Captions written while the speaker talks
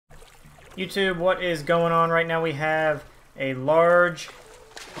YouTube, what is going on right now? We have a large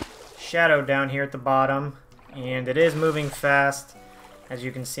shadow down here at the bottom, and it is moving fast. As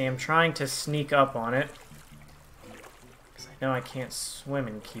you can see, I'm trying to sneak up on it, because I know I can't swim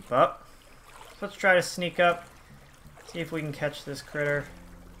and keep up. So let's try to sneak up, see if we can catch this critter.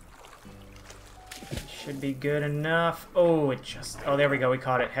 Should be good enough. Oh, oh, there we go, we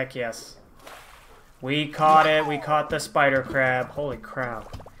caught it. Heck yes. We caught it. We caught the spider crab. Holy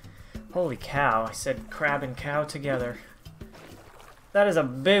crap. Holy cow. I said crab and cow together. That is a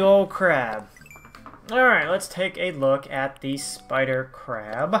big old crab. Alright, let's take a look at the spider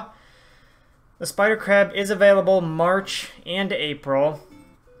crab. The spider crab is available March and April.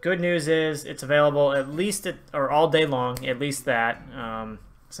 Good news is it's available at least or all day long, at least that,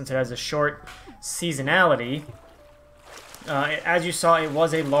 since it has a short seasonality. As you saw, it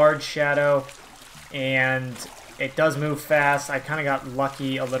was a large shadow, and it does move fast. I kind of got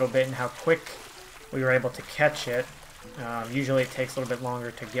lucky a little bit in how quick we were able to catch it. Usually it takes a little bit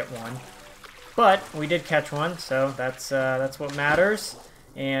longer to get one. But we did catch one, so that's what matters.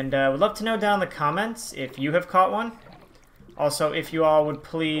 And would love to know down in the comments if you have caught one. Also, if you all would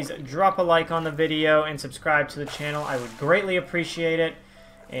please drop a like on the video and subscribe to the channel, I would greatly appreciate it.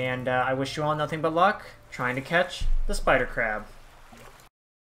 And I wish you all nothing but luck trying to catch the spider crab.